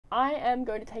I am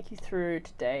going to take you through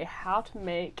today how to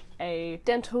make a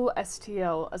dental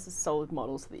STL as a solid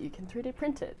model so that you can 3D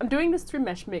print it. I'm doing this through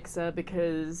Meshmixer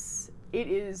because it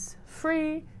is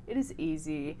free, it is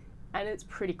easy, and it's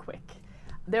pretty quick.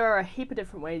 There are a heap of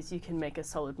different ways you can make a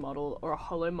solid model or a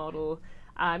hollow model.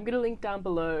 I'm going to link down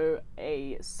below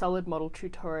a solid model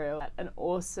tutorial that an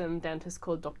awesome dentist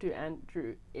called Dr.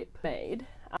 Andrew Ip made.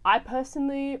 I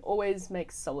personally always make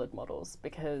solid models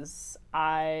because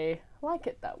I like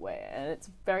it that way and it's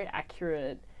very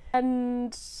accurate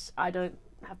and I don't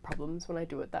have problems when I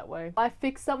do it that way. I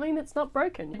fix something that's not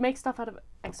broken. You make stuff out of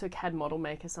ExoCAD Model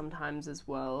Maker sometimes as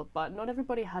well, but not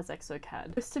everybody has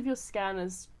ExoCAD. Most of your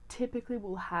scanners typically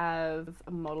will have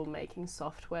a model making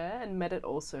software, and Medit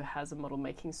also has a model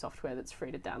making software that's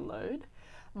free to download.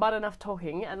 But enough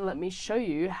talking, and let me show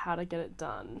you how to get it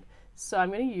done. So I'm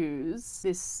going to use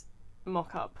this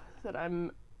mock-up that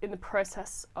I'm in the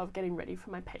process of getting ready for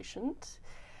my patient.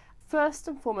 First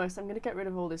and foremost, I'm going to get rid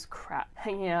of all this crap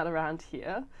hanging out around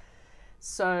here.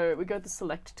 So we go to the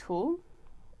select tool.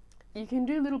 You can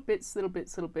do little bits,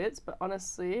 but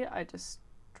honestly, I just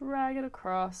drag it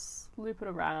across, loop it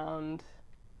around,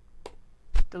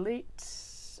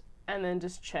 delete, and then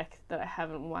just check that I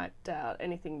haven't wiped out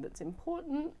anything that's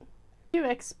important. You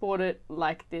export it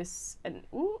like this, and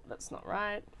ooh, that's not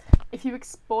right. If you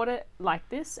export it like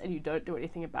this and you don't do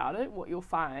anything about it, what you'll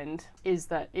find is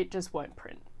that it just won't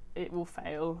print. It will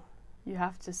fail. You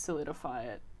have to solidify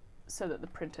it so that the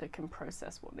printer can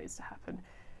process what needs to happen.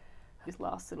 These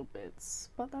last little bits,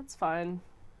 but that's fine.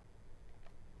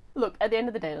 Look, at the end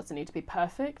of the day, it doesn't need to be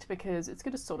perfect because it's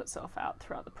going to sort itself out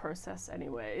throughout the process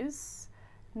anyways.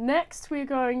 Next, we're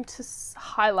going to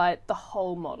highlight the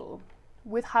whole model.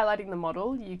 With highlighting the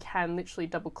model, you can literally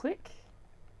double click.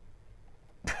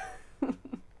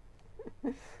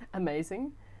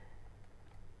 Amazing.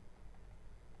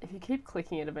 If you keep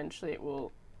clicking it, eventually it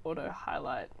will auto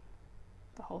highlight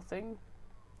the whole thing.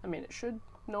 I mean, it should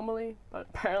normally, but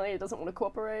apparently it doesn't want to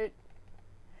cooperate.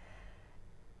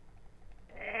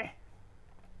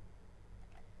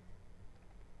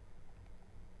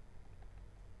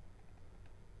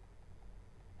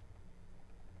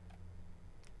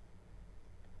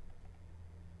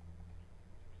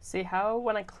 See how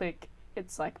when I click,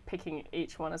 it's like picking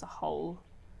each one as a whole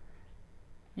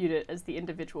unit as the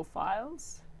individual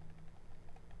files?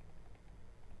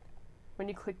 When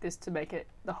you click this to make it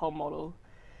the whole model,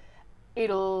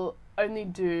 it'll only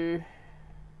do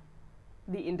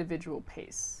the individual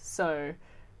piece. So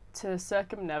to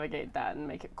circumnavigate that and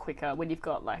make it quicker, when you've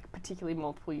got like particularly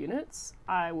multiple units,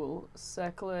 I will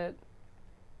circle it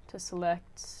to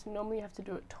select. Normally you have to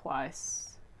do it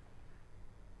twice.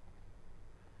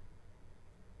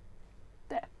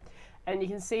 There. And you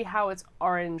can see how it's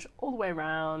orange all the way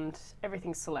around,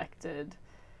 everything's selected.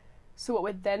 So what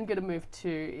we're then going to move to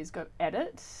is go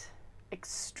edit,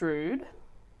 extrude,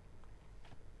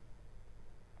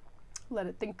 let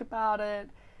it think about it,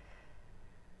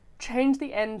 change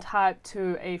the end type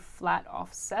to a flat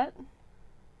offset.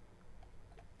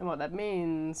 And what that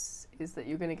means is that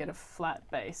you're going to get a flat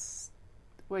base.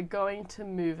 We're going to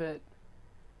move it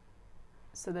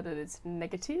so that it is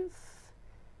negative.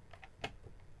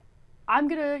 I'm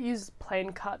going to use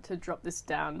plane cut to drop this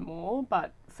down more,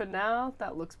 but for now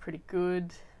that looks pretty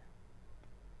good.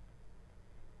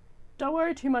 Don't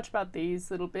worry too much about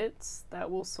these little bits, that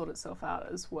will sort itself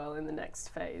out as well in the next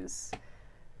phase.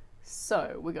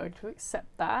 So we're going to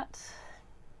accept that,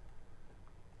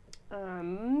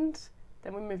 and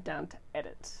then we move down to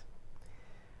edit.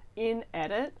 In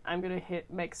edit, I'm going to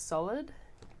hit make solid.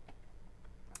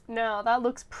 Now that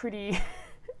looks pretty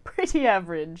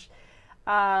average.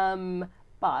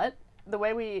 But the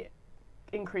way we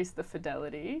increase the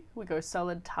fidelity, we go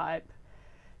solid type,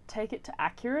 take it to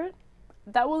accurate.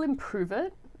 That will improve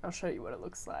it. I'll show you what it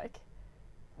looks like.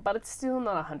 But it's still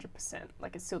not 100%,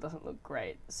 like it still doesn't look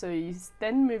great. So you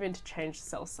then move into change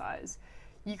cell size.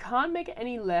 You can't make it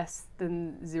any less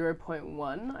than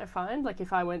 0.1, I find. Like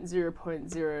if I went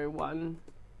 0.01,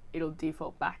 it'll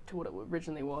default back to what it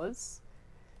originally was.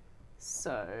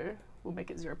 So we'll make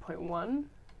it 0.1.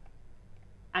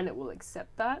 And it will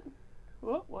accept that.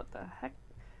 Whoa, what the heck?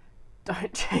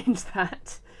 Don't change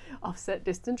that. Offset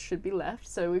distance should be left.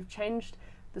 So we've changed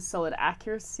the solid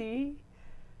accuracy.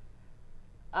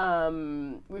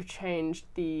 We've changed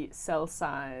the cell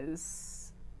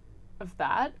size of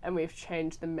that, and we've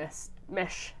changed the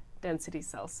mesh density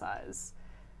cell size.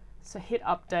 So hit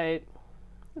update.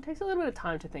 It takes a little bit of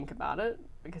time to think about it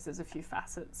because there's a few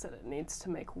facets that it needs to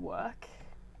make work.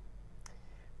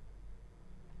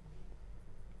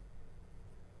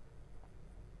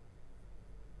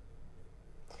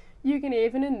 You can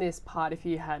even in this part, if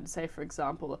you had, say for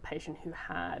example, a patient who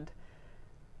had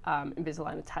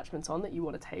Invisalign attachments on that you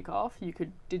want to take off, you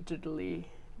could digitally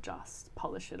just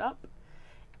polish it up.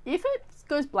 If it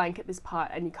goes blank at this part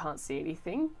and you can't see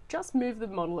anything, just move the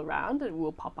model around and it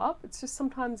will pop up. It's just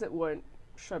sometimes it won't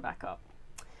show back up.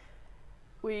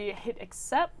 We hit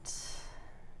accept,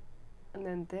 and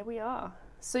then there we are.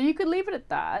 So you could leave it at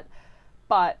that,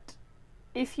 but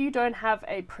if you don't have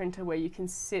a printer where you can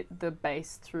sit the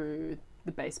base through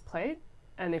the base plate,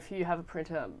 and if you have a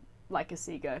printer like a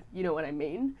Sega, you know what I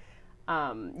mean,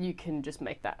 you can just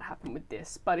make that happen with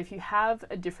this. But if you have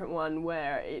a different one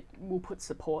where it will put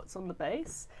supports on the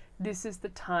base, this is the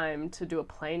time to do a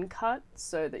plane cut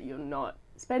so that you're not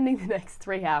spending the next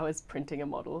 3 hours printing a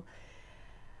model.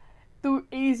 The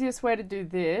easiest way to do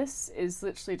this is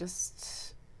literally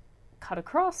just cut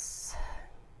across.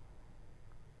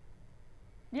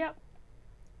 Yep.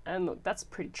 And look, that's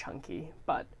pretty chunky,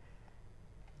 but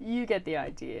you get the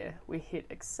idea. We hit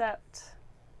accept.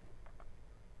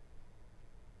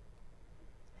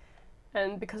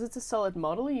 And because it's a solid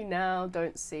model, you now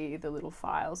don't see the little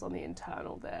files on the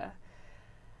internal there.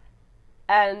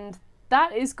 And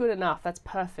that is good enough, that's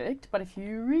perfect. But if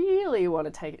you really want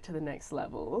to take it to the next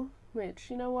level, which,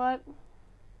 you know what,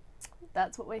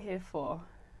 that's what we're here for.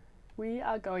 We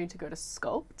are going to go to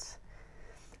sculpt.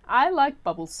 I like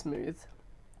bubble smooth.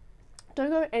 Don't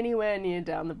go anywhere near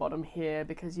down the bottom here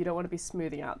because you don't want to be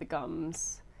smoothing out the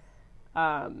gums.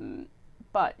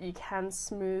 But you can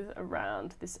smooth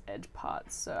around this edge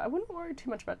part, so I wouldn't worry too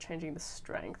much about changing the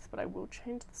strength, but I will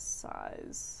change the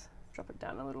size. Drop it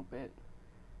down a little bit.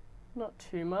 Not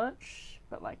too much,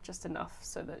 but like just enough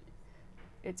so that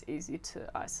it's easy to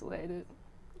isolate it.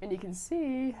 And you can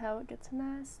see how it gets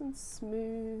nice and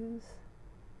smooth.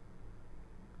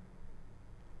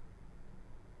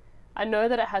 I know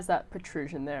that it has that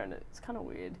protrusion there and it's kind of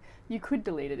weird. You could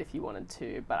delete it if you wanted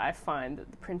to, but I find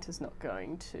that the printer's not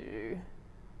going to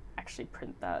actually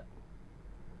print that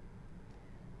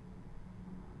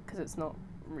because it's not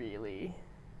really,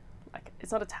 like,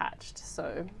 it's not attached,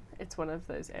 so it's one of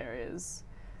those areas.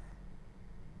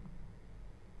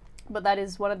 But that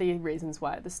is one of the reasons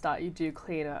why at the start you do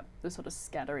clean up the sort of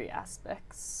scattery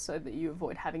aspects so that you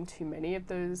avoid having too many of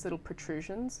those little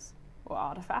protrusions or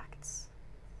artifacts.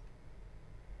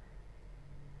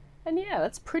 And yeah,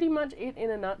 that's pretty much it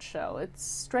in a nutshell. It's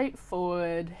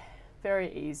straightforward,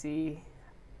 very easy.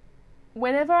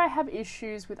 Whenever I have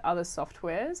issues with other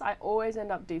softwares, I always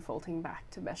end up defaulting back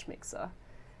to Meshmixer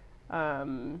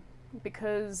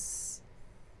because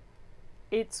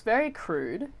it's very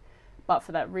crude, but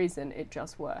for that reason, it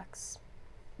just works.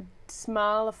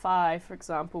 Smilify, for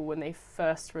example, when they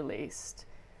first released,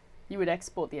 you would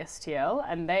export the STL,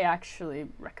 and they actually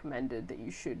recommended that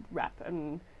you should wrap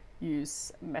and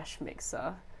use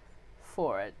Meshmixer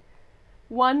for it.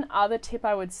 One other tip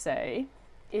I would say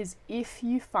is if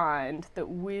you find that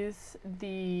with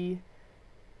the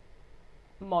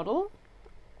model,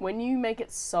 when you make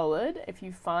it solid, if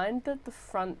you find that the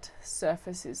front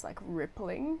surface is like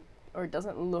rippling or it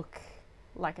doesn't look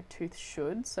like a tooth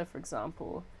should, so for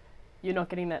example, you're not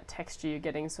getting that texture, you're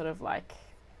getting sort of like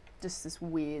just this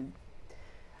weird,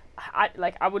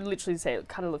 I would literally say it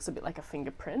kind of looks a bit like a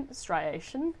fingerprint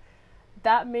striation.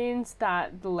 That means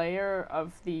that the layer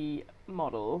of the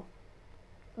model,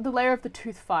 the layer of the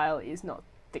tooth file is not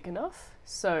thick enough,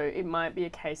 so it might be a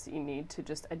case that you need to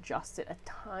just adjust it a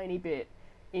tiny bit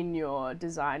in your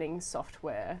designing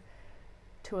software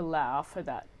to allow for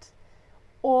that.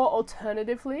 Or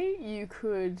alternatively, you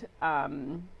could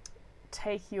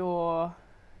take your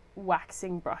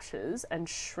waxing brushes and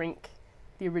shrink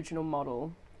the original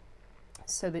model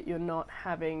so that you're not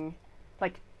having,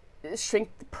 like, shrink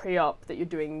the pre-op that you're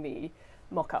doing the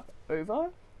mock-up over,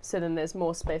 so then there's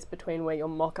more space between where your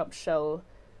mock-up shell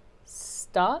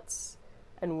starts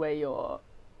and where your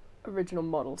original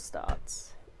model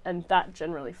starts, and that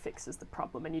generally fixes the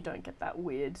problem and you don't get that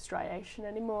weird striation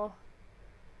anymore.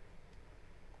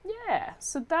 Yeah,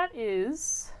 so that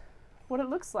is what it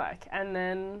looks like, and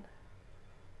then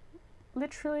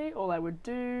literally all I would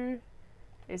do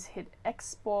is hit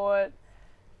export,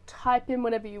 type in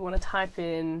whatever you want to type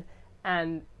in,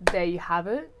 and there you have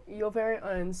it, your very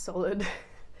own solid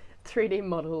 3D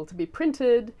model to be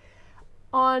printed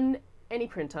on any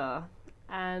printer,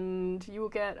 and you will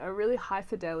get a really high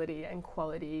fidelity and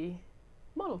quality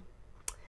model.